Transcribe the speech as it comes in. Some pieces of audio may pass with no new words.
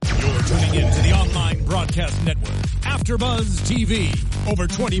online broadcast network, AFTERBUZZ TV. Over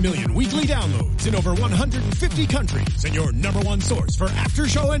 20 million weekly downloads in over 150 countries, and your number one source for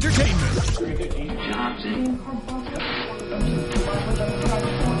after-show entertainment.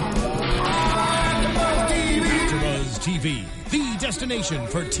 AFTERBUZZ TV, the destination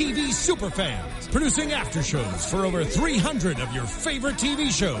for TV superfans. Producing aftershows for over 300 of your favorite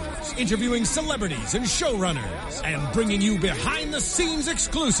TV shows. Interviewing celebrities and showrunners. And bringing you behind-the-scenes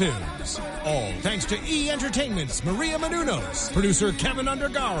exclusives. All thanks to E! Entertainment's Maria Menounos, producer Kevin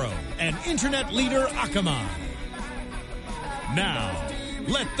Undergaro, and internet leader Akamai. Now,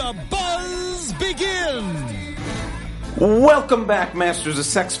 let the buzz begin! Welcome back, Masters of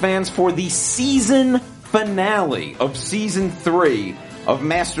Sex fans, for the season finale of Season 3 of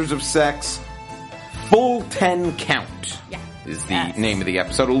Masters of Sex. Full 10 Count is the name of the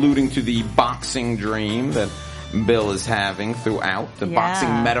episode, alluding to the boxing dream that Bill is having throughout, the boxing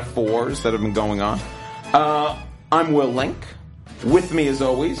metaphors that have been going on. I'm Will Link. With me, as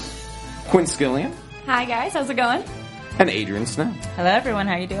always, Quinn Scillian. Hi, guys. How's it going? And Adrian Snow. Hello, everyone.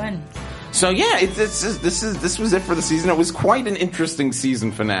 How you doing? So yeah, this was it for the season. It was quite an interesting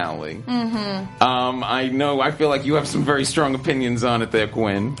season finale. Mm-hmm. I feel like you have some very strong opinions on it there,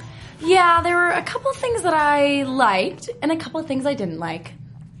 Quinn. Yeah, there were a couple things that I liked and a couple of things I didn't like.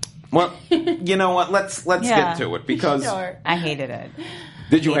 Well, you know what? Let's get to it because I hated it.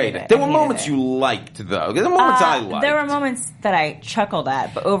 Did you hate it? There were moments you liked, though. There were moments I liked. There were moments that I chuckled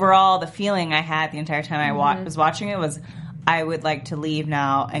at, but overall, the feeling I had the entire time I was watching it was, I would like to leave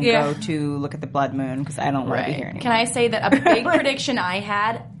now and go to look at the blood moon because I don't want to be here anymore. Can I say that a big prediction I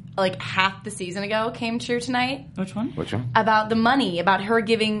had, like half the season ago, came true tonight? Which one? About the money, about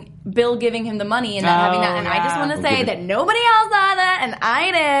Bill giving him the money and not having that. And I just want to say that nobody else saw that, and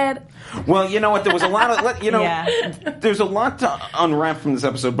I did. Well, you know what? There was a lot of, there's a lot to unwrap from this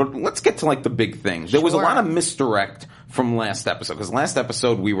episode, but let's get to like the big thing. There was a lot of misdirect from last episode because last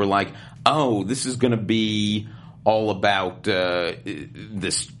episode we were like, oh, this is going to be all about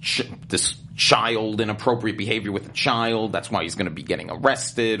this child, inappropriate behavior with a child. That's why he's going to be getting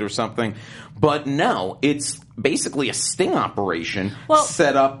arrested or something. But no, it's basically a sting operation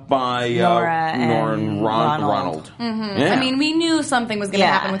set up by Nora and Ronald. Mm-hmm. Yeah. I mean, we knew something was going to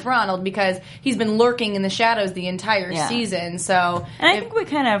happen with Ronald because he's been lurking in the shadows the entire season. So, and I think we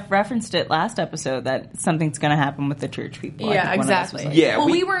kind of referenced it last episode that something's going to happen with the church people. Yeah, exactly. Like,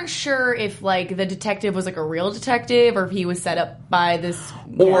 we weren't sure if like the detective was like a real detective or if he was set up by this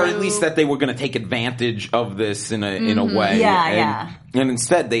or at least that they were going to take advantage of this in a way. Yeah, and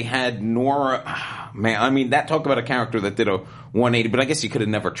instead they had Nora. Man, I mean, that talk about a character that did a 180, but I guess you could have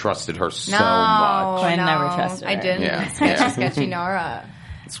never trusted her so much. I never trusted her. I didn't. Yeah. Sketchy Nora.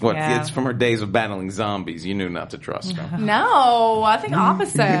 It's from her days of battling zombies. You knew not to trust her. No, I think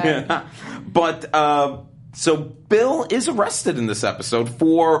opposite. But, so Bill is arrested in this episode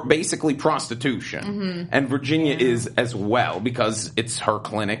for basically prostitution. Mm-hmm. And Virginia is as well because it's her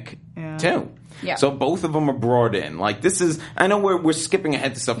clinic, too. Yeah. So both of them are brought in. Like, this is... I know we're skipping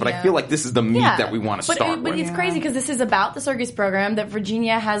ahead to stuff, but I feel like this is the meat that we want to start with. But it's crazy because this is about the circus program that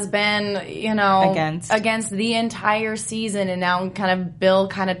Virginia has been, against the entire season, and now Bill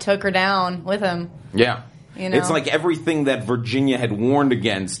took her down with him. Yeah. It's like everything that Virginia had warned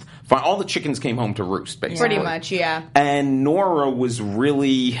against. All the chickens came home to roost, basically. Pretty much, yeah. And Nora was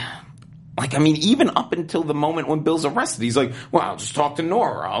really... Like, I mean, even up until the moment when Bill's arrested, he's like, well, I'll just talk to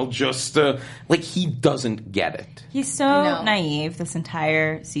Nora. I'll just, he doesn't get it. He's so naive this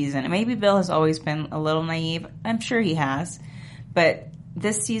entire season. And maybe Bill has always been a little naive. I'm sure he has. But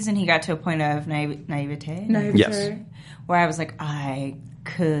this season, he got to a point of naivete. Yes. Where I was like, I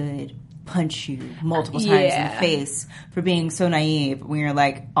could punch you multiple times in the face for being so naive when you're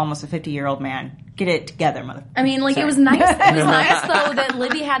like almost a 50-year-old man. Get it together, mother. I mean, like, it was nice. It was nice, though, that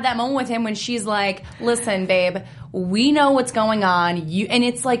Libby had that moment with him when she's like, listen, babe, we know what's going on. And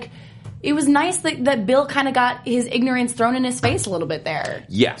it's like, it was nice that Bill kind of got his ignorance thrown in his face a little bit there.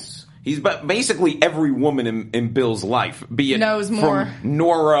 Yes. Basically every woman in Bill's life, be it knows more. From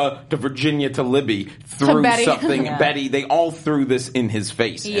Nora to Virginia to Libby, threw something. Betty, they all threw this in his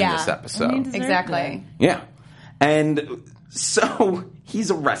face in this episode. I mean, exactly. Yeah. And so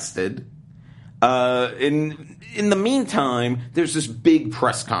he's arrested. In the meantime, there's this big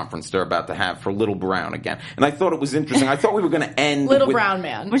press conference they're about to have for Little Brown again. And I thought it was interesting. I thought we were going to end Little Brown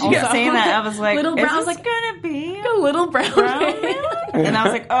Man. When you kept saying that, I was like, Little Brown, is this going to be a Little Brown Man? And I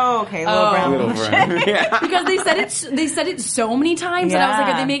was like, oh, okay, Little Brown. Yeah. Because they said it so many times, and I was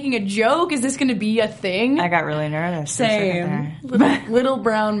like, are they making a joke? Is this going to be a thing? I got really nervous. Same. Little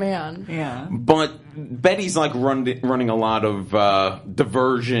Brown Man. Yeah. But Betty's like running a lot of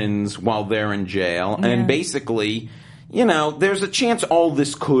diversions while they're in jail, and basically, you know, there's a chance all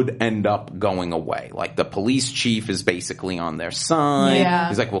this could end up going away. Like the police chief is basically on their side. Yeah.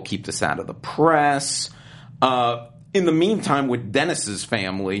 He's like, we'll keep this out of the press. In the meantime, with Dennis's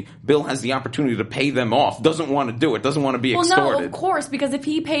family, Bill has the opportunity to pay them off. Doesn't want to do it. Doesn't want to be extorted. Well, no, of course, because if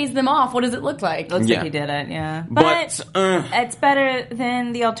he pays them off, what does it look like? Looks like he did it, yeah. But it's better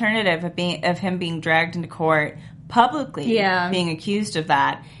than the alternative of him being dragged into court publicly, being accused of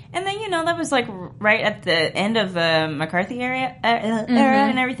that. And then, you know, that was like right at the end of the McCarthy era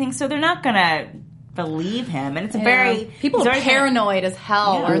and everything. So they're not going to believe him. And it's a very... People are paranoid as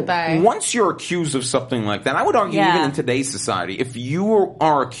hell, aren't they? Once you're accused of something like that, I would argue even in today's society, if you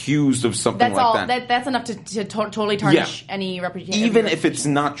are accused of something that's enough to totally tarnish any reputation. Even if it's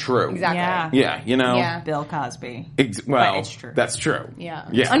not true. Exactly. Yeah, you know. Yeah. Bill Cosby. Well, but it's true. That's true. Yeah.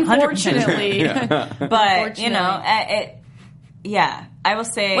 Unfortunately. Unfortunately. But, you know, I will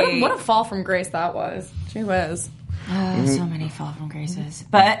say... What a fall from grace that was. She was. So many fall from graces.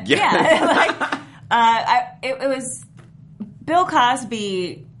 But, it was... Bill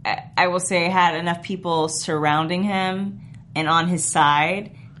Cosby, I will say, had enough people surrounding him and on his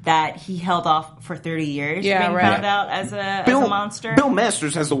side that he held off for 30 years being found out as a monster. Bill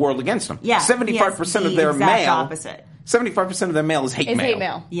Masters has the world against him. Yeah. 75% of their mail... opposite. 75% of their mail is hate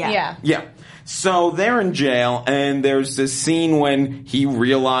mail. Yeah. So they're in jail, and there's this scene when he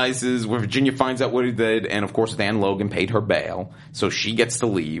realizes, where Virginia finds out what he did, and of course Dan Logan paid her bail, so she gets to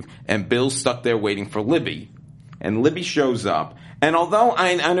leave, and Bill's stuck there waiting for Libby. And Libby shows up, and although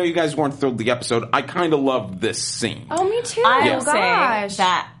I know you guys weren't thrilled with the episode, I kind of loved this scene. Oh, me too. I will say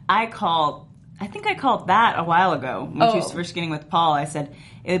that I think I called that a while ago when she was first getting with Paul. I said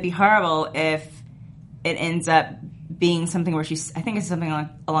it would be horrible if it ends up being something where I think it's something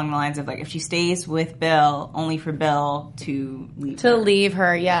along the lines of like if she stays with Bill only for Bill to leave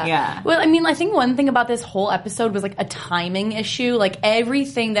her. Yeah. Well, I mean, I think one thing about this whole episode was like a timing issue. Like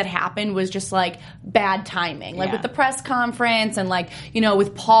everything that happened was just like bad timing. Like with the press conference and like, you know,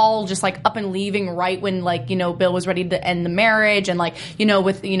 with Paul just like up and leaving right when like, you know, Bill was ready to end the marriage, and like, you know,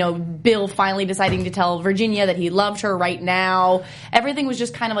 with, you know, Bill finally deciding to tell Virginia that he loved her right now. Everything was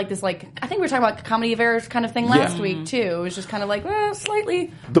just kind of like this, like, I think we were talking about comedy of errors kind of thing last week too. It was just kind of like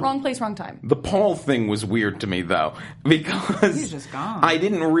slightly wrong place, wrong time. The Paul thing was weird to me though, because he's just gone. I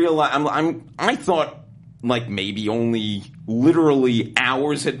didn't realize. I thought like maybe only literally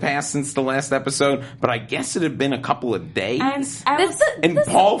hours had passed since the last episode, but I guess it had been a couple of days. And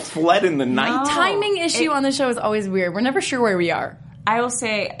Paul fled in the night. Timing issue on the show is always weird. We're never sure where we are. I will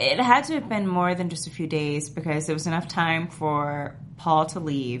say it had to have been more than just a few days because there was enough time for Paul to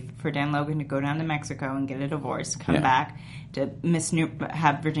leave, for Dan Logan to go down to Mexico and get a divorce, come back, to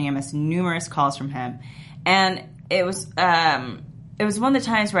have Virginia miss numerous calls from him. And it was one of the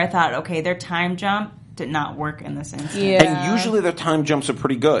times where I thought, okay, their time jump did not work in this instance. Yeah. And usually their time jumps are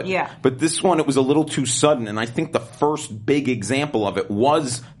pretty good. Yeah. But this one, it was a little too sudden, and I think the first big example of it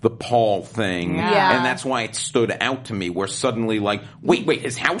was the Paul thing. Yeah. And that's why it stood out to me, where suddenly like, wait,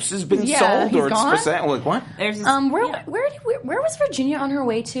 his house has been sold or it's gone? for sale? Like, what? There's this, where was Virginia on her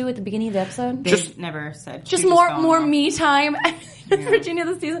way to at the beginning of the episode? They never said. Just more me time. Virginia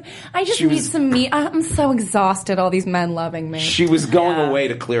this season. I just need some me. I'm so exhausted. All these men loving me. She was going away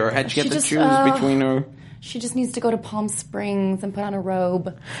to clear her head. She had to choose between her. She just needs to go to Palm Springs and put on a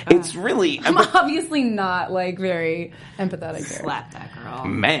robe. It's really... I'm obviously not, like, very empathetic here. Slap that girl.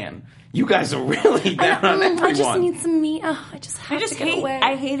 Man, you guys are really down on everyone. I just need some meat. I just have to get away.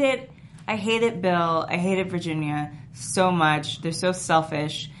 I hated Bill. I hated Virginia so much. They're so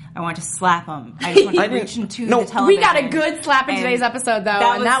selfish. I want to slap them. I just want to reach into the television. We got a good slap in today's episode, though,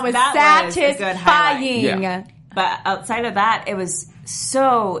 that was satisfying. But outside of that, it was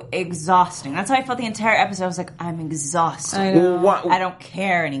so exhausting. That's how I felt the entire episode. I was like, I'm exhausted. I don't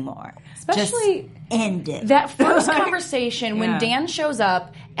care anymore. Especially just end it. That first conversation when Dan shows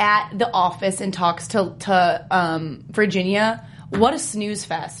up at the office and talks to Virginia. What a snooze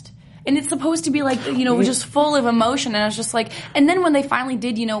fest. And it's supposed to be like, you know, just full of emotion. And I was just like, and then when they finally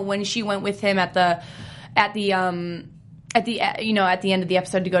did, you know, when she went with him at the end of the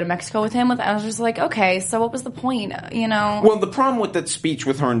episode to go to Mexico with him, I was just like, okay, so what was the point, you know? Well, the problem with that speech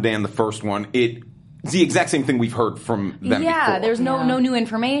with her and Dan, the first one, it's the exact same thing we've heard from them before. There's no new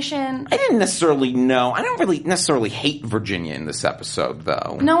information. I didn't necessarily know. I don't really necessarily hate Virginia in this episode,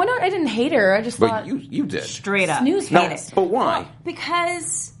 though. No, I didn't hate her. I just thought... But you did. Straight up. Snooze fest. But why? Well,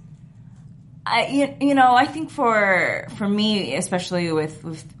 because... I think for me, especially with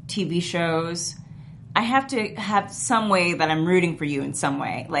TV shows, I have to have some way that I'm rooting for you in some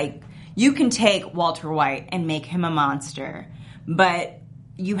way. Like, you can take Walter White and make him a monster, but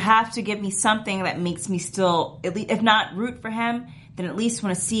you have to give me something that makes me still, at least, if not root for him, then at least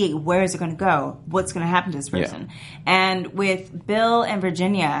want to see where is it going to go, what's going to happen to this person. Yeah. And with Bill and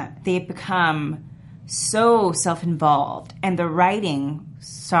Virginia, they've become so self-involved, and the writing,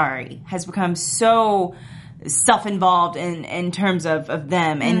 has become so self-involved in terms of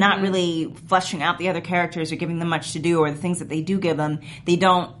them, and not really fleshing out the other characters or giving them much to do, or the things that they do give them, they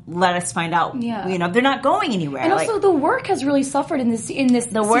don't let us find out. You know, they're not going anywhere. And also, the work has really suffered in this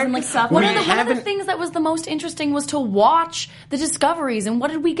the work season. Like, suffered. One of the things that was the most interesting was to watch the discoveries. And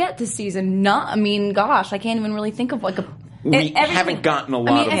what did we get this season? I can't even really think of like a. We haven't gotten a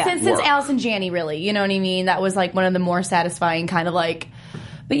lot of since Alice and Janney, really. You know what I mean? That was like one of the more satisfying kind of like.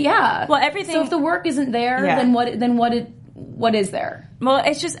 But yeah, well, everything. So if the work isn't there, then what is there? Well,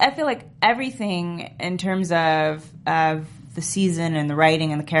 it's just, I feel like everything in terms of the season and the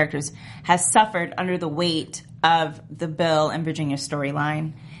writing and the characters has suffered under the weight of the Bill and Virginia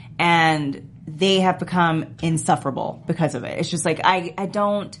storyline, and they have become insufferable because of it. It's just like I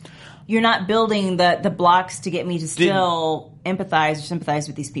don't. You're not building the blocks to get me to still empathize or sympathize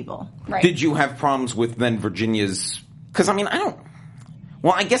with these people. Right. Did you have problems with then Virginia's? Because I mean, I don't.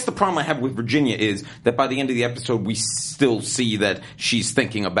 Well, I guess the problem I have with Virginia is that by the end of the episode, we still see that she's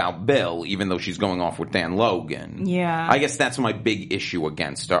thinking about Bill, even though she's going off with Dan Logan. Yeah. I guess that's my big issue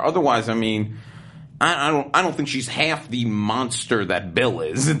against her. Otherwise, I mean, I don't think she's half the monster that Bill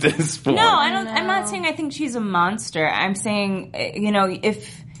is at this point. No, I'm not saying I think she's a monster. I'm saying, you know,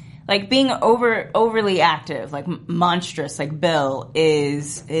 if... Like, being overly active, like monstrous, like Bill,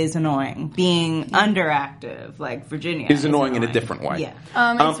 is annoying. Being underactive, like Virginia, is annoying in a different way.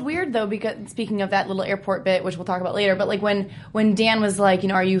 Yeah. It's weird, though, because speaking of that little airport bit, which we'll talk about later, but like when Dan was like, you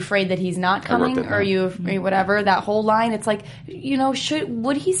know, are you afraid that he's not coming? Or are you afraid, whatever, that whole line, it's like, you know,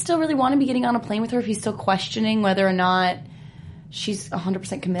 would he still really want to be getting on a plane with her if he's still questioning whether or not she's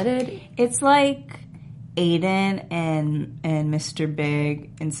 100% committed? It's like Aiden and Mr.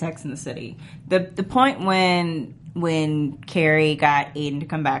 Big in Sex and the City. The point when Carrie got Aiden to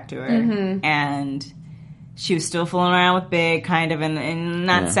come back to her, and she was still fooling around with Big, kind of, and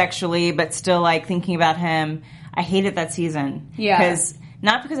not sexually, but still like thinking about him. I hated that season. Yeah.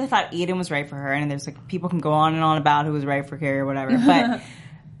 Not because I thought Aiden was right for her, and there's like people can go on and on about who was right for Carrie or whatever,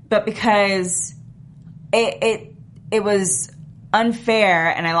 but because it was unfair,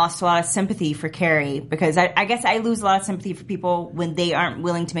 and I lost a lot of sympathy for Carrie, because I guess I lose a lot of sympathy for people when they aren't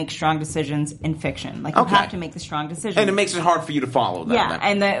willing to make strong decisions in fiction. Like, you have to make the strong decisions. And it makes it hard for you to follow them. Yeah,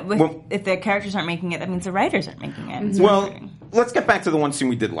 and if the characters aren't making it, that means the writers aren't making it. Well, let's get back to the one scene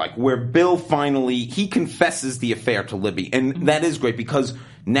we did like, where Bill he confesses the affair to Libby, and that is great, because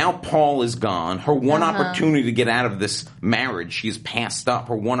now Paul is gone. Her one opportunity to get out of this marriage, she's passed up.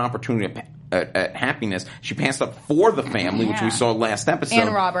 Her one opportunity at happiness, she passed up for the family, which we saw last episode.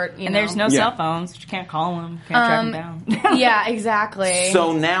 And Robert, and there's no cell phones. You can't call him. Can't track him down. Yeah, exactly.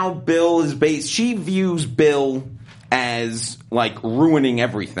 So now Bill is she views Bill as, like, ruining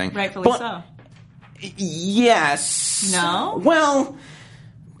everything. Rightfully so. Yes. No? Well,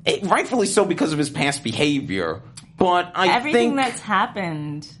 rightfully so because of his past behavior. But everything that's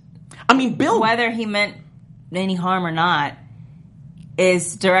happened, I mean, Bill, whether he meant any harm or not,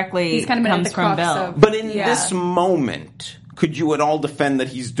 is directly comes from Bill. But in this moment, could you at all defend that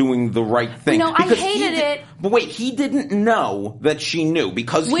he's doing the right thing? No, I hated it. But wait, he didn't know that she knew,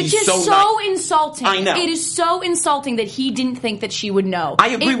 because Which he's is so insulting. I know. It is so insulting that he didn't think that she would know. I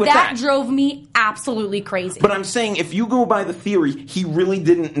agree with that. That drove me absolutely crazy. But I'm saying, if you go by the theory, he really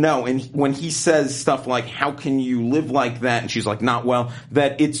didn't know. And when he says stuff like, how can you live like that? And she's like, not well,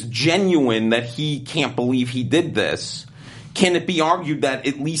 that it's genuine that he can't believe he did this. Can it be argued that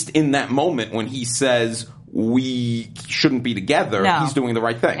at least in that moment when he says we shouldn't be together, he's doing the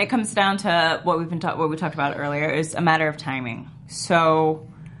right thing? It comes down to what we talked about earlier, is a matter of timing. So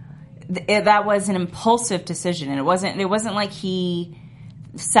that was an impulsive decision, and it wasn't like he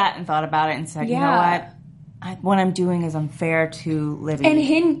sat and thought about it and said, you know what? What I'm doing is unfair to Libby,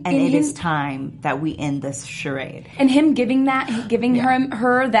 and it is time that we end this charade. And him giving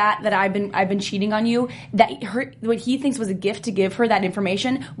her that I've been cheating on you, what he thinks was a gift to give her that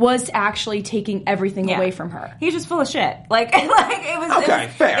information was actually taking everything away from her. He's just full of shit. Like it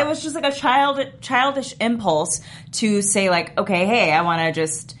was fair. It was just like a childish impulse to say, like, okay, hey, I want to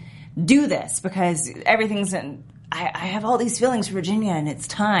just do this because everything's in. I have all these feelings for Virginia, and it's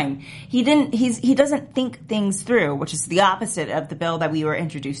time. He doesn't think things through, which is the opposite of the Bill that we were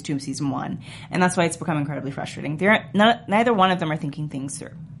introduced to in season 1, and that's why it's become incredibly frustrating. Neither one of them are thinking things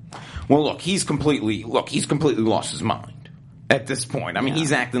through. Well, he's completely lost his mind. at this point. I mean,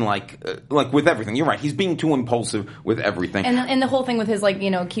 he's acting like with everything. You're right. He's being too impulsive with everything. And the whole thing with his, like,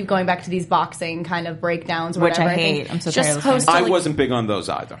 keep going back to these boxing kind of breakdowns or which whatever. I hate. I'm so tired of listening. I wasn't big on those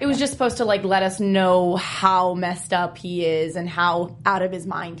either. It was just supposed to, like, let us know how messed up he is and how out of his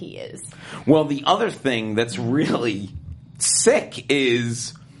mind he is. Well, the other thing that's really sick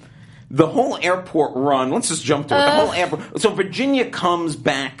is the whole airport run. Let's just jump to it. The whole airport. So Virginia comes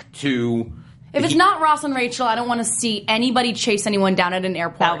back to... If it's not Ross and Rachel, I don't want to see anybody chase anyone down at an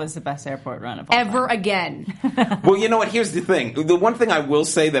airport. That was the best airport run of all ever time. Again. Well, you know what? Here's the thing. The one thing I will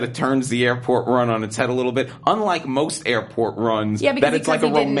say that it turns the airport run on its head a little bit. Unlike most airport runs, that it's like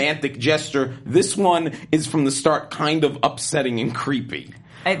a romantic gesture, this one is from the start kind of upsetting and creepy.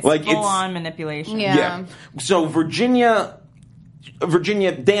 It's like full-on manipulation. Yeah. So Virginia,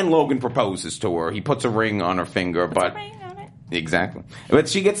 Dan Logan proposes to her. He puts a ring on her finger, but... Exactly. But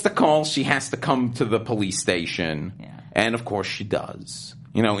she gets the call. She has to come to the police station. Yeah. And, of course, she does.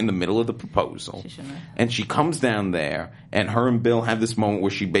 In the middle of the proposal. And she comes down there, and her and Bill have this moment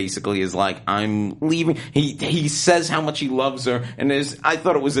where she basically is like, I'm leaving. He says how much he loves her, and I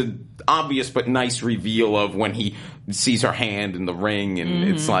thought it was an obvious but nice reveal of when he sees her hand in the ring, and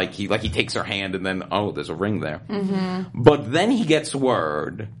it's like he takes her hand, and then, there's a ring there. Mm-hmm. But then he gets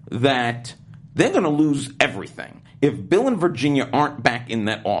word that they're going to lose everything. If Bill and Virginia aren't back in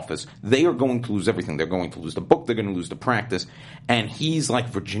that office, they are going to lose everything. They're going to lose the book. They're going to lose the practice. And he's like,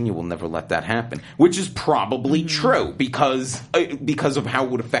 Virginia will never let that happen, which is probably true because of how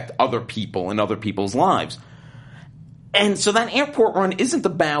it would affect other people and other people's lives. And so that airport run isn't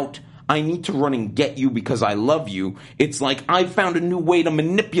about, I need to run and get you because I love you. It's like, I've found a new way to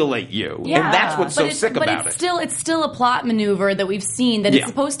manipulate you. Yeah, and that's what's so sick about it. It's still a plot maneuver that we've seen that is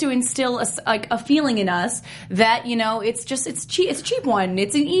supposed to instill a feeling in us that, it's a cheap one.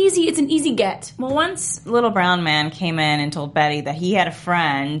 It's an easy get. Well, once Little Brown Man came in and told Betty that he had a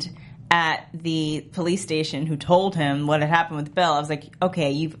friend at the police station who told him what had happened with Bill, I was like,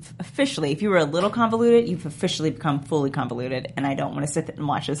 okay, you've officially, if you were a little convoluted, you've officially become fully convoluted, and I don't want to sit and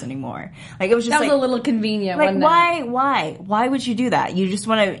watch this anymore. Like, it was just that was a little convenient. Like, why would you do that? You just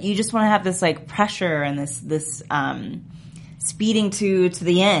want to have this like pressure and this speeding to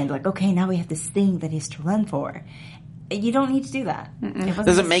the end. Like, okay, now we have this thing that he has to run for. You don't need to do that.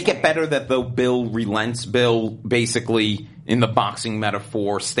 Does it make it better that though Bill relents? Bill basically, in the boxing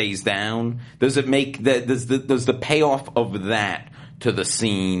metaphor, stays down. Does it make that? Does the payoff of that to the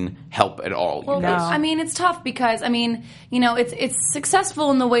scene help at all? Well, no. I mean, it's tough because it's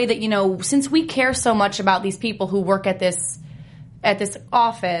successful in the way that since we care so much about these people who work at this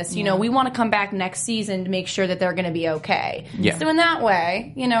office, we want to come back next season to make sure that they're going to be okay. Yeah. So in that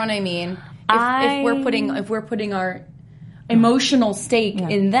way, you know what I mean. If we're putting our emotional stake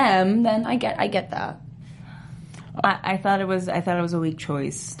in them, then I get that. I thought it was a weak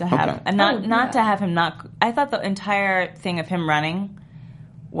choice to have, and to have him not. I thought the entire thing of him running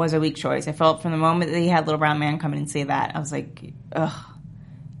was a weak choice. I felt from the moment that he had Little Brown Man come in and say that, I was like, ugh.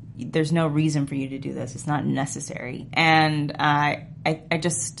 There's no reason for you to do this. It's not necessary, and I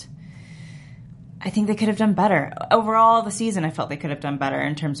think they could have done better. Overall, the season, I felt they could have done better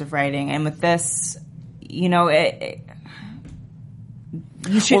in terms of writing. And with this, you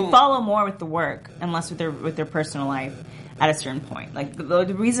should follow more with the work and less with their personal life at a certain point. Like,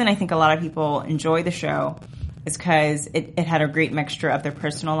 the reason I think a lot of people enjoy the show is because it had a great mixture of their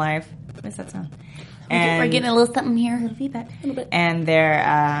personal life. What does that sound? We're getting a little something here. A little feedback. A little bit. And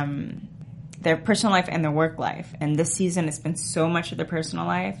their personal life and their work life. And this season, it's been so much of their personal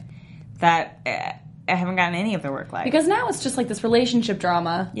life that I haven't gotten any of their work life. Because now it's just like this relationship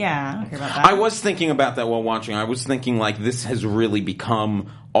drama. Yeah, I don't care about that. I was thinking about that while watching. I was thinking, like, this has really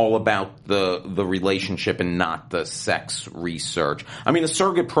become all about the relationship and not the sex research. I mean, the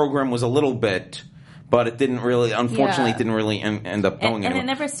surrogate program was a little bit... But it didn't really, unfortunately, end up going anywhere. And it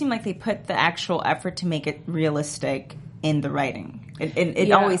never seemed like they put the actual effort to make it realistic in the writing.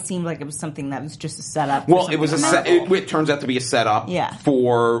 It always seemed like it was something that was just a setup. Well, it was it turns out to be a setup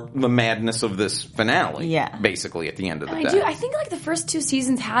for the madness of this finale. Yeah. Basically, at the end of the day. I think like the first two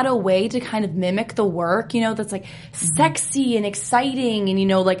seasons had a way to kind of mimic the work, that's like sexy and exciting, and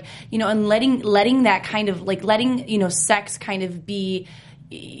and letting that kind of like letting sex kind of be,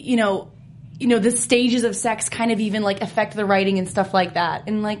 the stages of sex kind of even like affect the writing and stuff like that.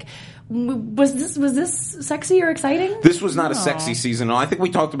 And like, was this sexy or exciting? This was not a sexy season. I think we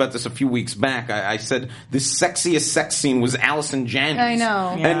talked about this a few weeks back. I said the sexiest sex scene was Allison Janney's. I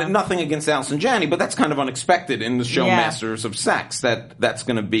know. Yeah. And nothing against Allison Janney, but that's kind of unexpected in the show Masters of Sex. That's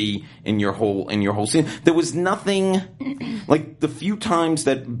going to be in your whole scene. There was nothing like the few times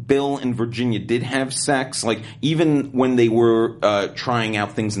that Bill and Virginia did have sex, like even when they were trying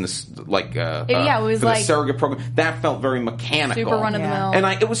out things in this it was like the surrogate program, that felt very mechanical. Super run of the mill. And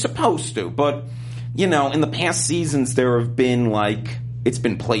it was supposed to, but in the past seasons there have been it's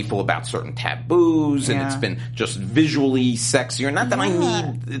been playful about certain taboos, and it's been just visually sexier. Not that I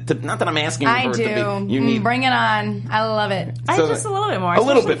need to, not that I'm asking for it to be. You need bring it on. I love it. Just a little bit more,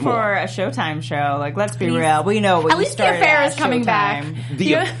 especially for a Showtime show. Like, let's be real, we know what at least the affair is coming back.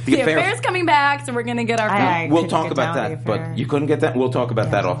 The affair is coming back, so we're gonna get our. We'll talk about that, but you couldn't get that. We'll talk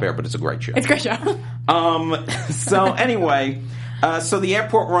about that off air. But it's a great show. It's a great show. So anyway. So the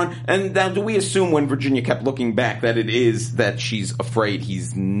airport run, and now do we assume when Virginia kept looking back that it is that she's afraid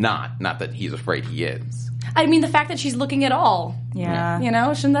he's not that he's afraid he is? I mean, the fact that she's looking at all.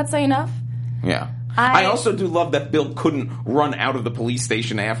 Yeah. Shouldn't that say enough? Yeah. I also do love that Bill couldn't run out of the police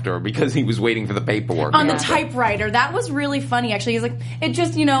station after because he was waiting for the paperwork. On the typewriter. That was really funny, actually. He's like, it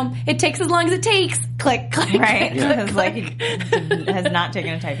just, it takes as long as it takes. Click, click, right. click, click. He has not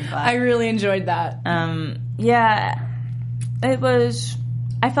taken a typing class. I really enjoyed that. Yeah. It was...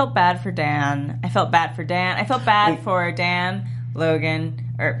 I felt bad for Dan. I felt bad for Dan,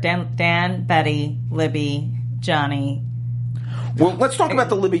 Logan, or Dan, Betty, Libby, Johnny. Well, let's talk about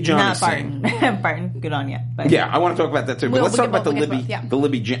the Libby Johnny scene. Barton, good on you. But. Yeah, I want to talk about that too. But let's talk about the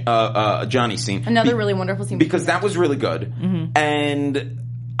Libby Johnny scene. Another really wonderful scene. Because that was really good. Mm-hmm. And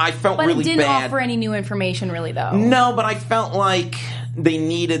I felt really bad. But it didn't offer any new information, really, though. No, but I felt like they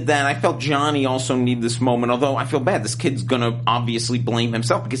needed that. I felt Johnny also needed this moment, although I feel bad. This kid's going to obviously blame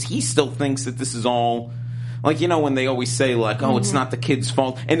himself because he still thinks that this is all... Like, when they always say, it's not the kid's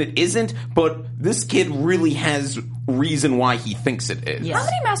fault. And it isn't, but this kid really has reason why he thinks it is. Yes. How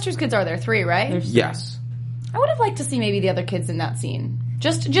many Masters kids are there? 3, right? Yes. I would have liked to see maybe the other kids in that scene.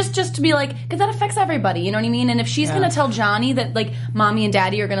 Just to be like, because that affects everybody, you know what I mean? And if she's going to tell Johnny that, mommy and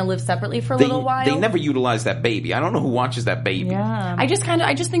daddy are going to live separately for a little while. They never utilize that baby. I don't know who watches that baby. Yeah. I just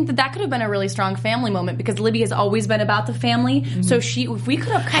think that could have been a really strong family moment because Libby has always been about the family. Mm-hmm. So if we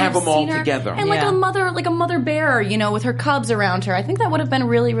could have have them all her together. And like a mother bear, with her cubs around her, I think that would have been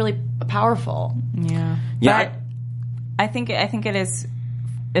really, really powerful. Yeah. Yeah. But I think it is,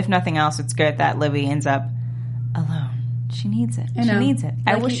 if nothing else, it's good that Libby ends up alone. She needs it. She needs it.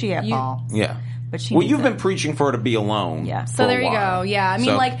 I wish she had Paul. Yeah. But she you've been preaching for her to be alone. Yeah. So there you go. Yeah. I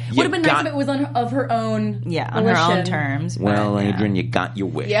mean, would have been nice if it was of her own on her own terms. Well, Adrian, you got your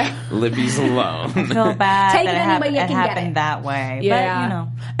wish. Yeah. Libby's alone. I feel bad that it happened that way. Yeah.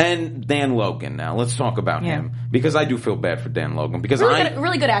 But, And Dan Logan now. Let's talk about him. Because I do feel bad for Dan Logan. Because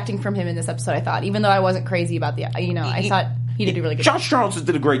really good acting from him in this episode, I thought. Even though I wasn't crazy about I thought... He did a really good job. Josh Charles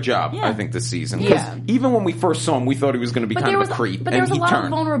did a great job, I think, this season. Because even when we first saw him, we thought he was going to be kind of a creep. But there was a lot of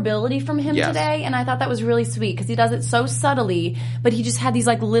vulnerability from him today, and I thought that was really sweet because he does it so subtly, but he just had these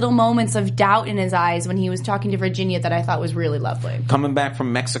little moments of doubt in his eyes when he was talking to Virginia that I thought was really lovely. Coming back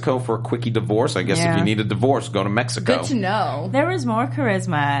from Mexico for a quickie divorce, I guess if you need a divorce, go to Mexico. Good to know. There was more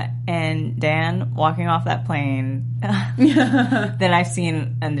charisma in Dan walking off that plane than I've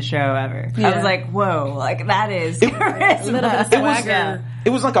seen in the show ever. Yeah. I was like, whoa, that is charisma. It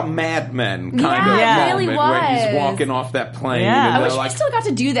was like a Mad Men kind of moment really where he's walking off that plane. Yeah. I wish we still got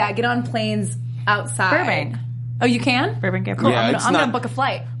to do that, get on planes outside. Burbank. Oh, you can? Burbank Airport. Cool. Yeah, I'm going to book a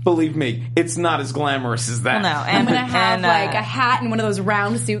flight. Believe me, it's not as glamorous as that. Well, no. I'm going to have a hat and one of those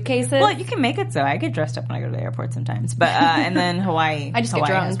round suitcases. Well, you can make it so. I get dressed up when I go to the airport sometimes. But and then Hawaii. I just get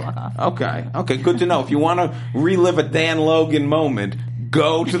drunk. Walk off. Okay, good to know. If you want to relive a Dan Logan moment,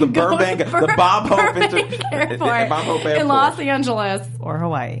 go to the the Bob Hope Airport in Los Angeles or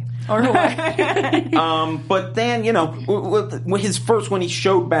Hawaii. But Dan, when he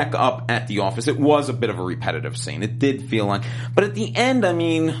showed back up at the office, it was a bit of a repetitive scene. It did feel like, but at the end, I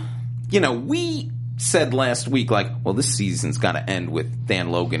mean, we said last week, this season's got to end with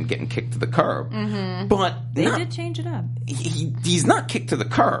Dan Logan getting kicked to the curb. Mm-hmm. But they did change it up. He's not kicked to the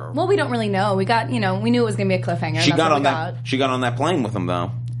curb. Well, we don't really know. We got, we knew it was going to be a cliffhanger. She got on that plane with him,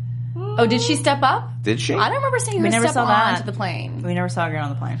 though. Oh, did she step up? Did she? I don't remember seeing her step onto the plane. We never saw her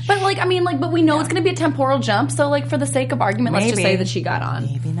on the plane. But but we know it's going to be a temporal jump. So for the sake of argument, let's just say that she got on.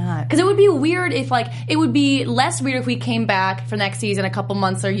 Maybe not. Because it would be weird if it would be less weird if we came back for next season a couple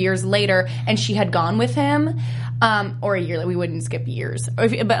months or years later and she had gone with him. or a year. Like, we wouldn't skip years.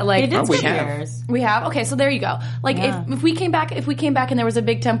 But like, They did skip have. years. we have. Okay, so there you go. Like, if we came back and there was a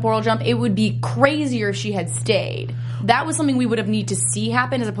big temporal jump, it would be crazier if she had stayed. That was something we would have need to see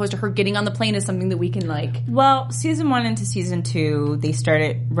happen, as opposed to her getting on the plane is something that we can like. Well, season 1 into season 2, they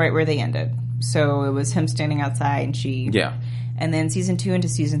started right where they ended. So it was him standing outside and she. Yeah. And then season 2 into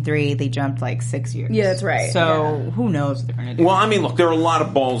season 3, they jumped like 6 years. Yeah, that's right. So who knows what they're going to do? Well, I mean, look, there are a lot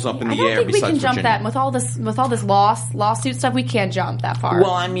of balls up in the I don't air. think we besides can jump Virginia. that with all this lawsuit stuff. We can't jump that far. Well,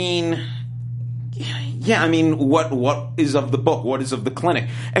 I mean, yeah, I mean, what is of the book? What is of the clinic?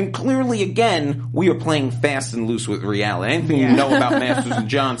 And clearly, again, we are playing fast and loose with reality. Anything you know about Masters and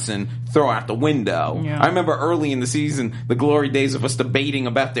Johnson, throw out the window. Yeah. I remember early in the season, the glory days of us debating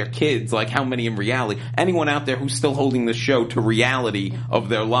about their kids, like how many in reality. Anyone out there who's still holding the show to reality of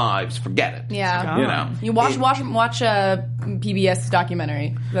their lives, forget it. Yeah. You know. You watch a PBS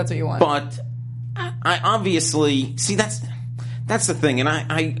documentary. That's what you want. But I obviously see that's the thing, and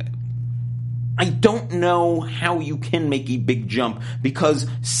I don't know how you can make a big jump, because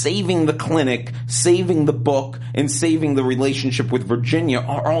saving the clinic, saving the book, and saving the relationship with Virginia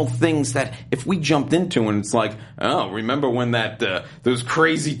are all things that if we jumped into, and it's like, oh, remember when those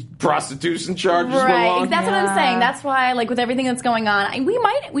crazy prostitution charges were on? That's what I'm saying. That's why, like, with everything that's going on,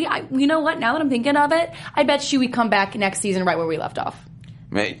 you know what? Now that I'm thinking of it, I bet you we come back next season right where we left off.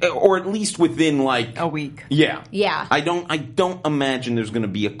 Or at least within like a week. Yeah. Yeah. I don't imagine there's going to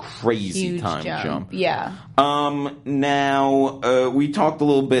be a crazy Huge time jump. Yeah. Now, we talked a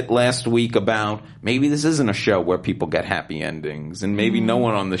little bit last week about maybe this isn't a show where people get happy endings, and maybe no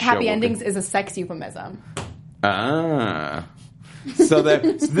one on the show. Happy endings is a sex euphemism. So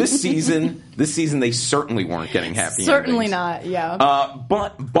this season they certainly weren't getting happy Certainly endings. not, yeah.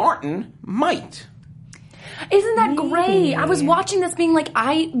 But Barton might. Isn't that great? I was watching this being like,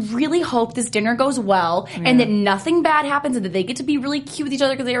 I really hope this dinner goes well and that nothing bad happens and that they get to be really cute with each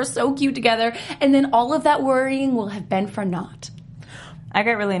other because they are so cute together, and then all of that worrying will have been for naught. I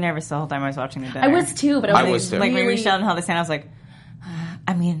got really nervous the whole time I was watching the dinner. I was too, but I was too. Like when we reached out and held his hand, I was like,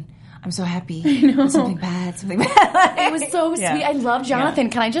 I'm so happy. Something bad. It was so sweet. I love Jonathan.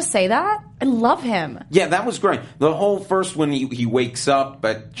 Can I just say that? I love him. Yeah, that was great. The whole first when he wakes up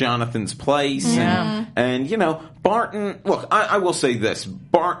at Jonathan's place, and you know, Barton. Look, I will say this: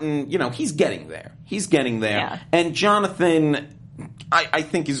 Barton, you know, he's getting there. Yeah. And Jonathan, I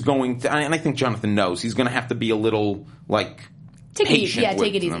think is going to, and I think Jonathan knows he's going to have to be a little like. Take it easy. Yeah,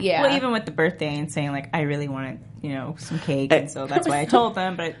 take it easy. Yeah. Well, even with the birthday and saying like, I really wanted, some cake, and so that's why I told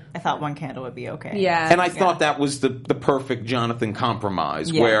them. But I thought one candle would be okay. Yeah. And I thought that was the perfect Jonathan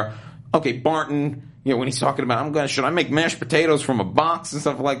compromise, where okay, Barton, when he's talking about should I make mashed potatoes from a box and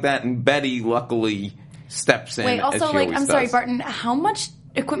stuff like that, and Betty luckily steps in. Wait, also, like, I'm sorry, Barton, how much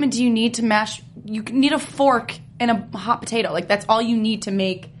equipment do you need to mash? You need a fork and a hot potato. Like, that's all you need to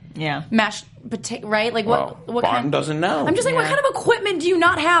make. Yeah. Mashed potato, right? Like, what Barton doesn't know. I'm just like, what kind of equipment do you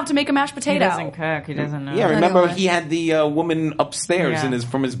not have to make a mashed potato? He doesn't cook. He doesn't know. Yeah, remember he had the woman upstairs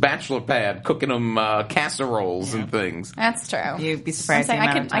from his bachelor pad cooking him casseroles and things. That's true. You'd be surprised.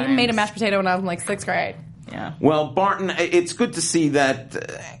 I made a mashed potato when I was in like 6th grade. Yeah. Well, Barton, it's good to see that.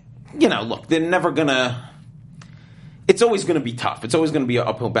 Look, they're never gonna. It's always going to be tough. It's always going to be an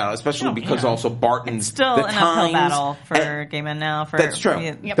uphill battle, especially because also Barton's it's still the an times, uphill battle for gay men now. That's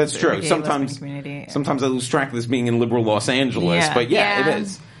true. That's true. Sometimes I lose track of this being in liberal Los Angeles, but it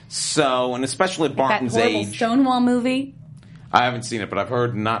is. So, and especially at Barton's that horrible age. Stonewall movie. I haven't seen it, but I've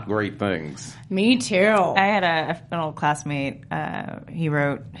heard not great things. Me too. I had an old classmate. He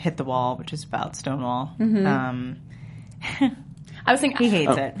wrote "Hit the Wall," which is about Stonewall. I was thinking he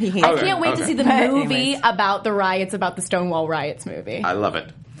hates it. He hates I can't wait to see the movie about the riots, about the Stonewall riots movie. I love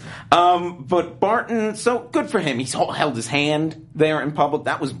it. But Barton, so good for him. He's held his hand there in public.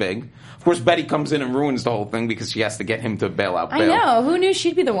 That was big. Of course, Betty comes in and ruins the whole thing because she has to get him to bail out Beau. I know. Who knew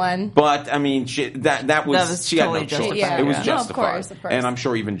she'd be the one? But, I mean, she had no choice. Yeah. It was No, justified. of course. And I'm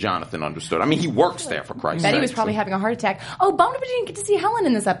sure even Jonathan understood. I mean, he works there, for Christ's sake. Betty was probably having a heart attack. Oh, bummed we didn't get to see Helen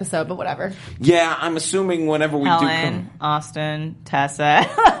in this episode, but whatever. Yeah, I'm assuming whenever we do come... Austin, Tessa.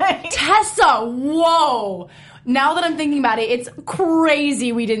 Tessa! Whoa! Now that I'm thinking about it, it's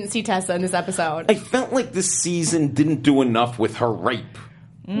crazy we didn't see Tessa in this episode. I felt like this season didn't do enough with her rape.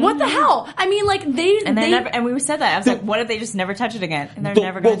 What the hell? I mean, like, and we said that. I was like, what if they just never touch it again? And they're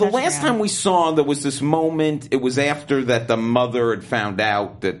never going to touch it again. Well, the last time we saw, there was this moment, it was after that the mother had found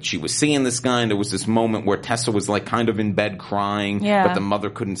out that she was seeing this guy, and there was this moment where Tessa was, like, kind of in bed crying, but the mother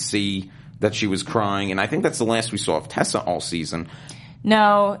couldn't see that she was crying, and I think that's the last we saw of Tessa all season.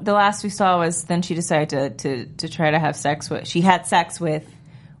 No, the last we saw was then she decided to try to have sex with... She had sex with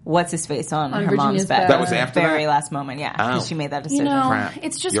what's his face on her Virginia's mom's bed. That was after very that? last moment, yeah, because she made that decision.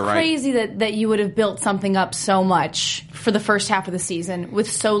 It's just You're crazy that you would have built something up so much for the first half of the season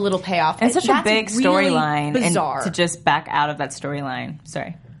with so little payoff. And such a big really storyline, bizarre. and to just back out of that storyline.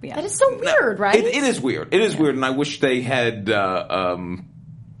 Sorry. Yeah. That is so weird, right? It is weird. It is weird, and I wish they had.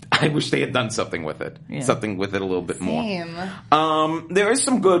 I wish they had done something with it. Yeah. Something with it a little bit Same. more. There is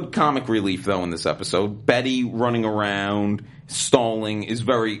some good comic relief though in this episode. Betty running around, stalling is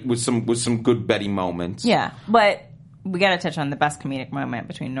with some good Betty moments. Yeah, but we got to touch on the best comedic moment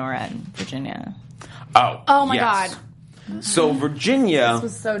between Nora and Virginia. Oh my God. So Virginia this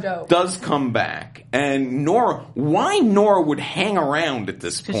was so dope. does come back, and why Nora would hang around at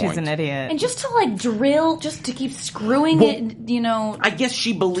this point? She's an idiot. And just to drill, just to keep screwing it, I guess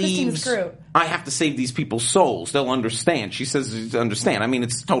she believes I have to save these people's souls. They'll understand. She says understand. I mean,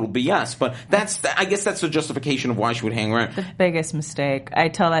 it's total BS, but I guess that's the justification of why she would hang around. The biggest mistake. I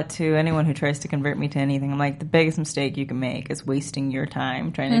tell that to anyone who tries to convert me to anything. I'm like, the biggest mistake you can make is wasting your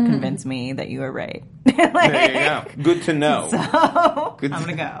time trying to convince me that you are right. There you go. Good to know. So, I'm going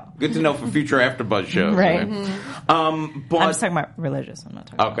to go. Good to know for future AfterBuzz shows. Right. But I'm just talking about religious. I'm not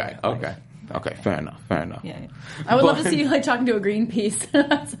talking about Okay, fair enough. Yeah. I would love to see you talking to a Greenpeace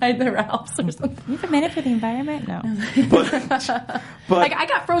outside their house or something. You have a minute for the environment? No. But I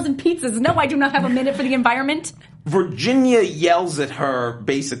got frozen pizzas. No, I do not have a minute for the environment. Virginia yells at her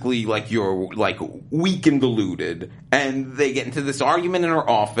basically you're weak and deluded, and they get into this argument in her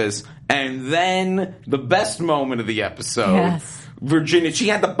office, and then the best moment of the episode. Yes. Virginia, she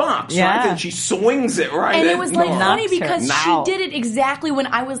had the box, right? And she swings it right. And it was funny Knocks because her. she did it exactly when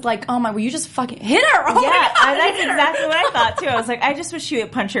I was like, oh my, will you just fucking hit her? Oh my God, that's exactly what I thought too. I was like, I just wish she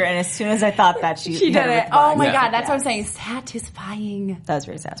would punch her, and as soon as I thought that, she did hit her it. with the Oh box. my God, that's what I'm saying. Satisfying. That was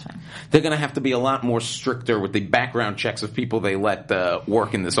very satisfying. They're going to have to be a lot more stricter with the background checks of people they let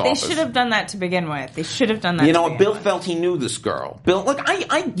work in this They office. should have done that to begin with. They should have done that. You know what? Bill felt he knew this girl. Bill, look,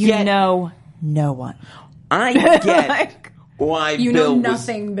 I get. You know no one. I get why You Bill know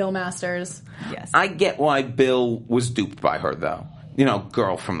nothing, Bill Masters. Yes. I get why Bill was duped by her, though.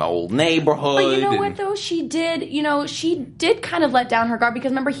 Girl from the old neighborhood. But you know what, though? She did kind of let down her guard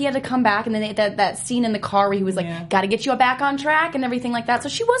because remember he had to come back and then that scene in the car where he was like, got to get you back on track and everything like that. So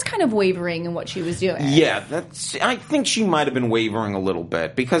she was kind of wavering in what she was doing. Yeah, I think she might have been wavering a little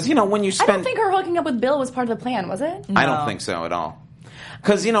bit because, when you spend... I don't think her hooking up with Bill was part of the plan, was it? I don't think so at all.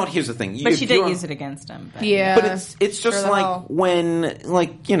 Because, here's the thing. But she did use it against him. But. Yeah. But it's just when,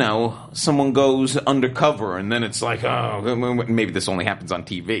 someone goes undercover and then it's like, oh, maybe this only happens on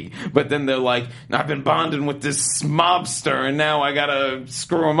TV. But then they're like, I've been bonding with this mobster and now I gotta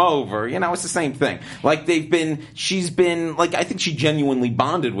screw him over. It's the same thing. She's been, I think she genuinely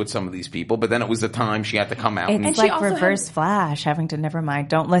bonded with some of these people, but then it was the time she had to come out. It's like Reverse Flash, having to never mind.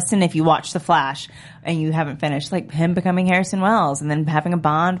 Don't listen if you watch The Flash and you haven't finished. Like him becoming Harrison Wells and then having a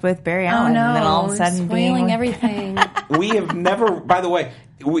bond with Barry Allen, and then all of a sudden spoiling everything. We have never, by the way,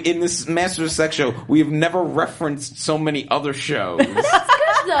 in this Masters of Sex show, we have never referenced so many other shows. That's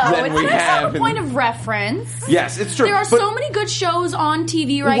good, though. Than we have a point of reference. Yes, it's true. There are so many good shows on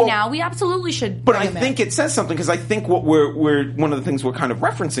TV right now. We absolutely should. But I think it says something because I think what we're one of the things we're kind of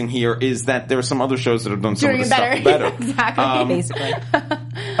referencing here is that there are some other shows that have done some of the stuff better. Exactly. Basically.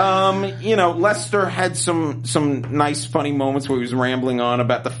 Lester had some nice funny moments where he was rambling on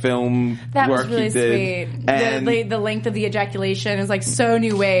about the film that work was really he did. sweet. And The length of the ejaculation is so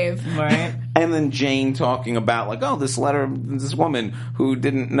new wave. Right. And then Jane talking about this woman who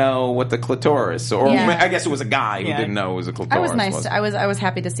didn't know what the clitoris, or I guess it was a guy who didn't know it was a clitoris. I was nice. I was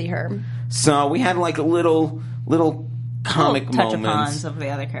happy to see her. So we had a little comic touch-upons of the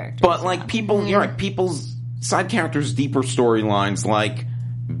other characters. But people, you're right, people's side characters' deeper storylines like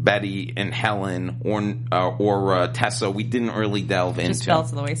Betty and Helen or Tessa, we didn't really delve into. Just fell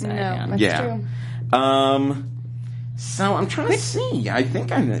to the wayside. No, that's true. So I'm trying to see. I think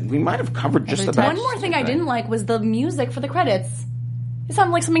we might have covered just about. One more thing I didn't like was the music for the credits. It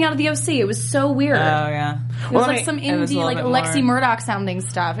sounded like something out of the OC. It was so weird. Oh yeah, it was some indie, Lexi Murdoch sounding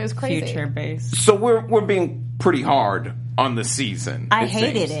stuff. It was crazy. Future based. So we're being pretty hard on the season. I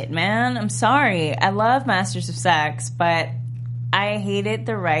hated it, man. I'm sorry. I love Masters of Sex, but I hated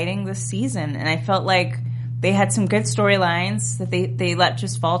the writing this season, and I felt like they had some good storylines that they let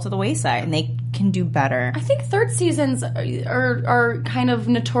just fall to the wayside, and they can do better. I think third seasons are kind of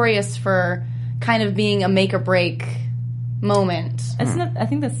notorious for kind of being a make or break moment. I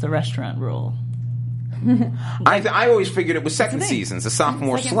think that's the restaurant rule. I always figured it was second seasons, the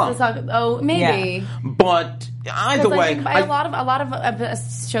sophomore slump. Maybe. Yeah. But either way, a lot of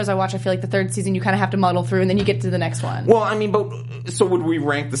shows I watch, I feel like the third season you kind of have to muddle through, and then you get to the next one. Well, I mean, but so would we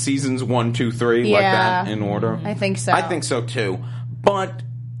rank the seasons 1, 2, 3 like that in order? I think so. I think so too. But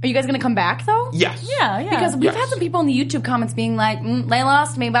are you guys going to come back though? Yes. Yeah. Because we've had some people in the YouTube comments being like, "They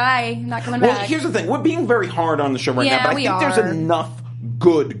lost me. Bye. I'm not coming back." Well, here's the thing: we're being very hard on the show right now, but I think there's enough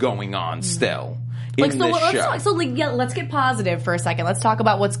good going on still in this show. Let's get positive for a second. Let's talk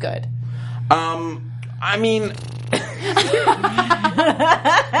about what's good. I mean, no,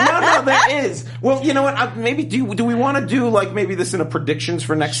 there is. Well, you know what? Maybe do we want to do like maybe this in a predictions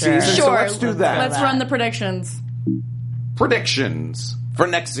for next season? Sure, so let's do that. Let's run the predictions. Predictions for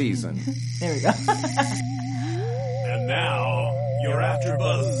next season. There we go. And now you're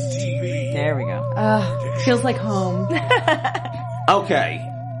AfterBuzz TV. There we go. Feels like home. Okay.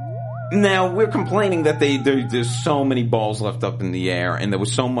 Now, we're complaining that there's so many balls left up in the air and there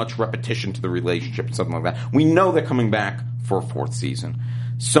was so much repetition to the relationship and something like that. We know they're coming back for a 4th season.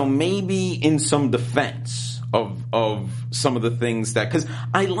 So maybe in some defense of some of the things that... Because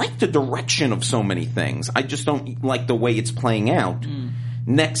I like the direction of so many things. I just don't like the way it's playing out.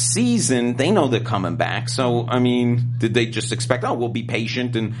 Next season, they know they're coming back. So, I mean, did they just expect, we'll be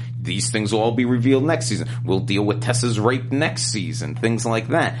patient and these things will all be revealed next season. We'll deal with Tessa's rape next season. Things like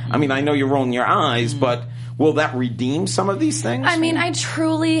that. I mean, I know you're rolling your eyes, but will that redeem some of these things? I mean, I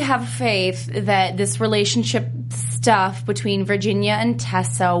truly have faith that this relationship stuff between Virginia and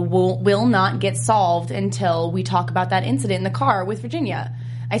Tessa will not get solved until we talk about that incident in the car with Virginia.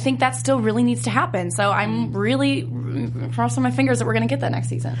 I think that still really needs to happen. So I'm really crossing my fingers that we're going to get that next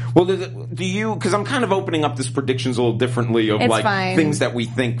season. Well, do you... Because I'm kind of opening up this predictions a little differently of things that we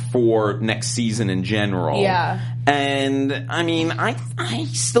think for next season in general. Yeah. And, I mean, I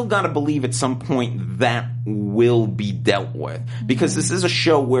still got to believe at some point that will be dealt with. Because this is a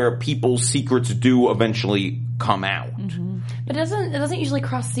show where people's secrets do eventually come out. But it doesn't usually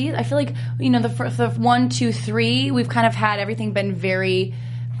cross seasons. I feel like, the 1, 2, 3, we've kind of had everything been very...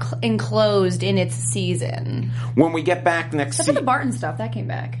 enclosed in its season. When we get back next season... Except for the Barton stuff, that came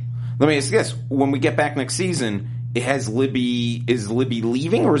back. Let me ask you this. When we get back next season, is Libby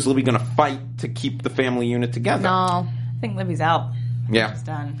leaving or is Libby going to fight to keep the family unit together? No. I think Libby's out. Yeah. It's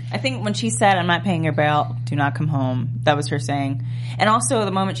done. I think when she said, "I'm not paying your bail, do not come home," that was her saying. And also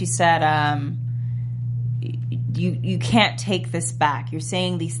the moment she said, you can't take this back. You're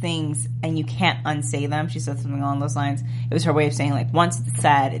saying these things and you can't unsay them. She said something along those lines. It was her way of saying, like, once it's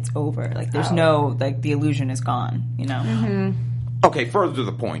said, it's over. Like, there's the illusion is gone, Okay, further to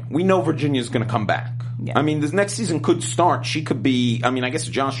the point. We know Virginia's going to come back. Yeah. I mean, this next season could start. She could be, I guess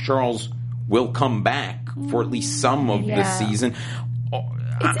Josh Charles will come back for at least some of this season.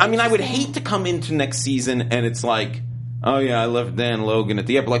 I would hate to come into next season and it's like, oh, yeah, I left Dan Logan at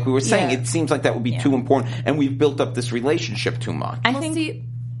the end. But like we were saying, it seems like that would be too important, and we've built up this relationship too much. I think,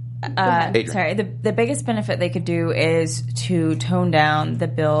 the biggest benefit they could do is to tone down the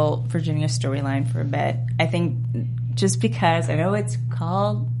Bill Virginia storyline for a bit. I think just because, I know it's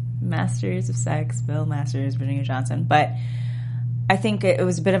called Masters of Sex, Bill Masters, Virginia Johnson, but I think it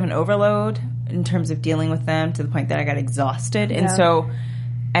was a bit of an overload in terms of dealing with them to the point that I got exhausted. And so...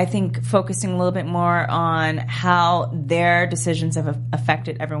 I think focusing a little bit more on how their decisions have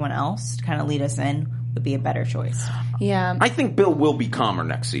affected everyone else to kind of lead us in would be a better choice. Yeah. I think Bill will be calmer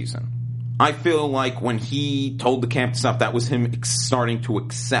next season. I feel like when he told the camp to stop, that was him starting to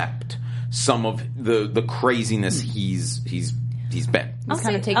accept some of the craziness he's been. He's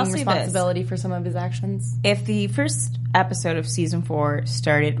kind of taking responsibility for some of his actions. If the first episode of season 4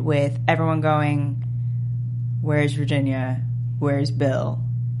 started with everyone going, "Where's Virginia? Where's Bill?"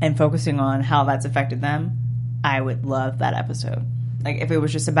 and focusing on how that's affected them, I would love that episode. Like, if it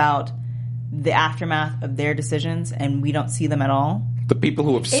was just about the aftermath of their decisions and we don't see them at all. The people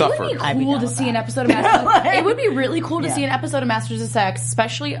who have suffered. It would be cool to see an episode of Masters. It would be really cool to see an episode of Masters of Sex,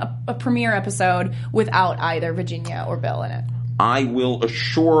 especially a premiere episode without either Virginia or Bill in it. I will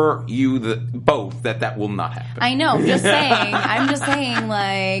assure you that will not happen. I know. I'm just saying,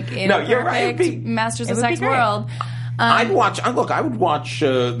 like, in a perfect Masters of Sex world. I would watch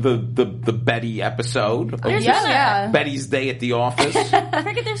the Betty episode. Betty's Day at the Office. I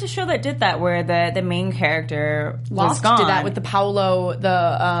forget there's a show that did that where the main character Lost did that with the Paolo.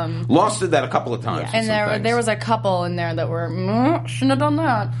 Lost did that a couple of times. Yeah. And there was a couple in there that were shouldn't have done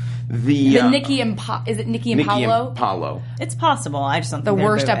that. The Nikki and is it Nikki and Paolo? And Paolo. It's possible. I just don't think the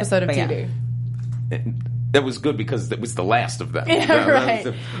worst episode of TV. That was good because it was the last of them. Yeah,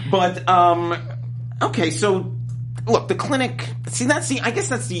 right. But okay, so. look, the clinic. I guess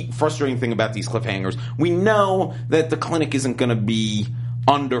that's the frustrating thing about these cliffhangers. We know that the clinic isn't going to be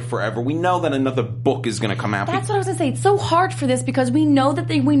under forever. We know that another book is going to come out. That's what I was going to say. It's so hard for this because we know that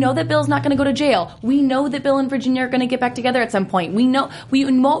Bill's not going to go to jail. We know that Bill and Virginia are going to get back together at some point. We know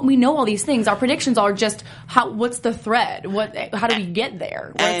all these things. Our predictions are just what's the thread? How do we get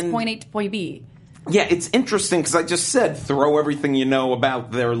there? What's point A to point B? Yeah, it's interesting because I just said throw everything you know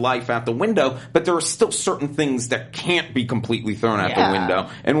about their life out the window, but there are still certain things that can't be completely thrown out the window.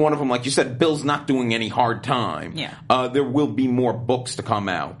 And one of them, like you said, Bill's not doing any hard time. Yeah. There will be more books to come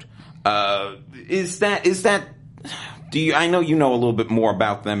out. Is that? I know you know a little bit more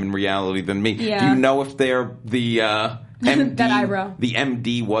about them in reality than me. Yeah. Do you know if they're the MD, that eyebrow. The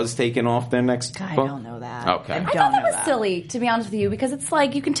MD was taken off their next book? I don't know that. Okay. I thought that was silly, to be honest with you, because it's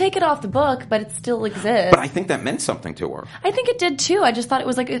like you can take it off the book, but it still exists. But I think that meant something to her. I think it did too. I just thought it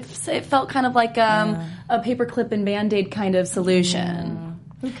was like it felt kind of like a paperclip and Band-Aid kind of solution.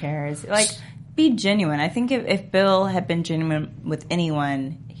 Who cares? Like, be genuine. I think if Bill had been genuine with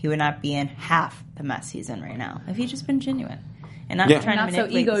anyone, he would not be in half the mess he's in right now. If he'd just been genuine. And not trying to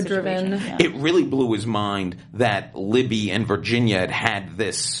manipulate so ego-driven. Yeah. It really blew his mind that Libby and Virginia had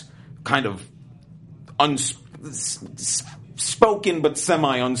this kind of spoken but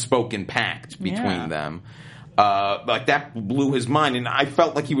semi-unspoken pact between them. Like, that blew his mind, and I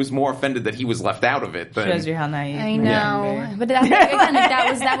felt like he was more offended that he was left out of it. Shows you how naive. I know. But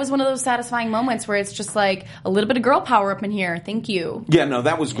that was one of those satisfying moments where it's just like a little bit of girl power up in here. Thank you. Yeah, no,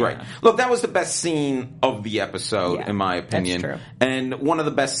 that was great. Look, that was the best scene of the episode, in my opinion. That's true. And one of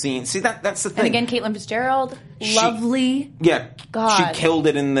the best scenes. See, that's the thing. And again, Caitlin Fitzgerald, lovely. Yeah, God. She killed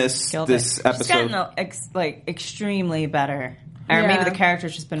it in this episode. She's gotten extremely better. Or maybe the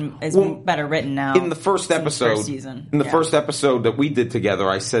character's just been better written now. In the first episode, first episode that we did together,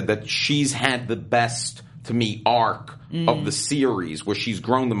 I said that she's had the best, to me, arc of the series, where she's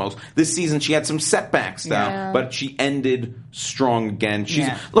grown the most. This season, she had some setbacks, though, but she ended strong again.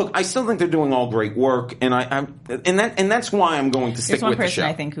 Look, I still think they're doing all great work, and that's why I'm going to stick with the show. There's one person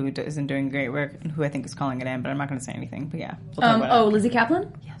I think who isn't doing great work, and who I think is calling it in, but I'm not going to say anything. But yeah, we'll talk about it. Lizzy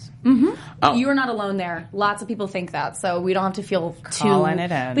Caplan? Yes. Mm-hmm. You are not alone there. Lots of people think that, so we don't have to feel calling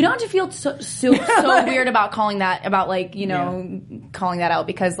it in. We don't have to feel so weird about calling that calling that out,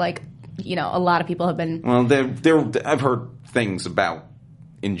 because a lot of people have been. Well, I've heard things about,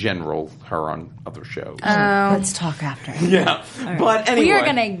 in general, her on other shows. Let's talk after. Yeah, right. But anyway, we are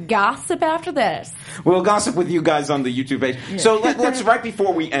going to gossip after this. We'll gossip with you guys on the YouTube page. Yeah. So let's right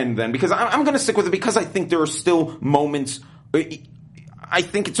before we end then, because I'm going to stick with it, because I think there are still moments. I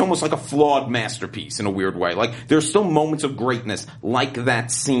think it's almost like a flawed masterpiece in a weird way. Like, there's still moments of greatness, like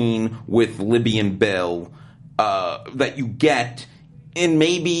that scene with Libby and Bill, that you get, and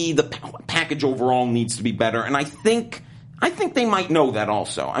maybe the package overall needs to be better. And I think they might know that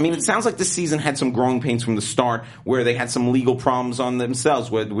also. I mean, it sounds like this season had some growing pains from the start, where they had some legal problems on themselves,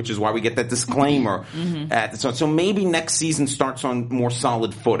 which is why we get that disclaimer at the start. So maybe next season starts on more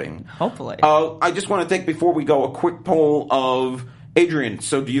solid footing. Hopefully. I just want to take, before we go, a quick poll of Adrian.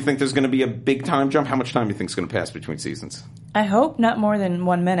 So do you think there's going to be a big time jump? How much time do you think is going to pass between seasons? I hope not more than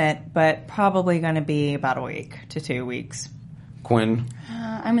 1 minute, but probably going to be about a week to 2 weeks. Quinn?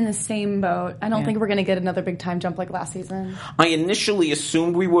 I'm in the same boat. I don't think we're going to get another big time jump like last season. I initially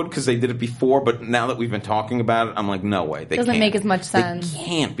assumed we would, because they did it before, but now that we've been talking about it, I'm like, no way. They doesn't can't. Make as much sense. They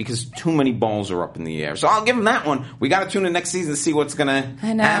can't, because too many balls are up in the air. So I'll give them that one. We got to tune in next season to see what's going to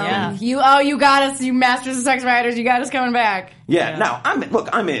happen. Yeah. You got us, you masters of sex writers. You got us coming back. Yeah. No,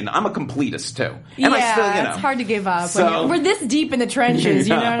 I'm in. I'm a completist, too. And I still, it's hard to give up. So, we're this deep in the trenches,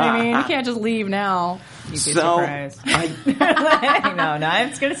 you know what I mean? You can't just leave now. You'd be surprised. No, I'm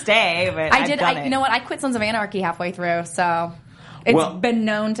just going to stay, but I've done it. You know what? I quit Sons of Anarchy halfway through, so it's been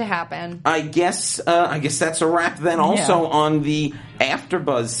known to happen. I guess that's a wrap then also on the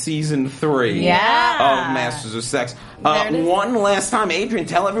AfterBuzz Season 3 of Masters of Sex. One last time, Adrian,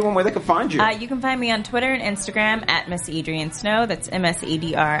 tell everyone where they can find you. You can find me on Twitter and Instagram at Miss Adrian Snow. That's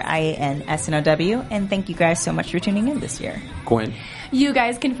MSADRIANSNOW. And thank you guys so much for tuning in this year. Quinn? You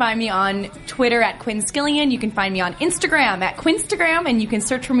guys can find me on Twitter at Quinn Scillian. You can find me on Instagram at Quinstagram. And you can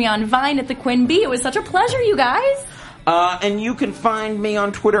search for me on Vine at the Quinn B. It was such a pleasure, you guys. And you can find me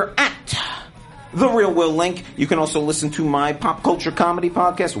on Twitter at The Real Will Link. You can also listen to my pop culture comedy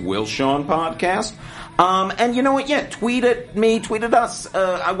podcast, Will Sean Podcast. And you know what? Yeah, tweet at me, tweet at us.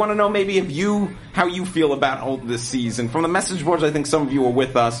 I want to know maybe how you feel about this season. From the message boards, I think some of you are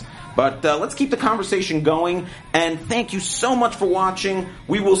with us. But let's keep the conversation going. And thank you so much for watching.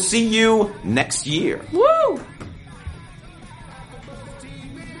 We will see you next year. Woo!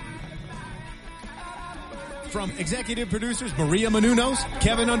 From executive producers Maria Menounos,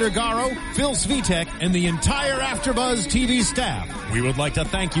 Kevin Undergaro, Phil Svitek, and the entire AfterBuzz TV staff, we would like to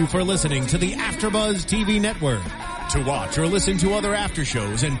thank you for listening to the AfterBuzz TV network. To watch or listen to other after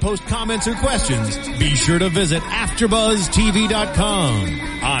shows and post comments or questions, be sure to visit AfterBuzzTV.com.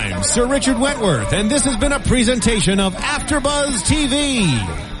 I'm Sir Richard Wentworth, and this has been a presentation of AfterBuzz TV.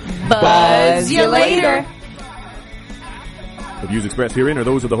 Buzz you later. The views expressed herein are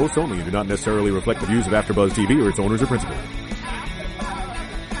those of the hosts only and do not necessarily reflect the views of AfterBuzz TV or its owners or principals.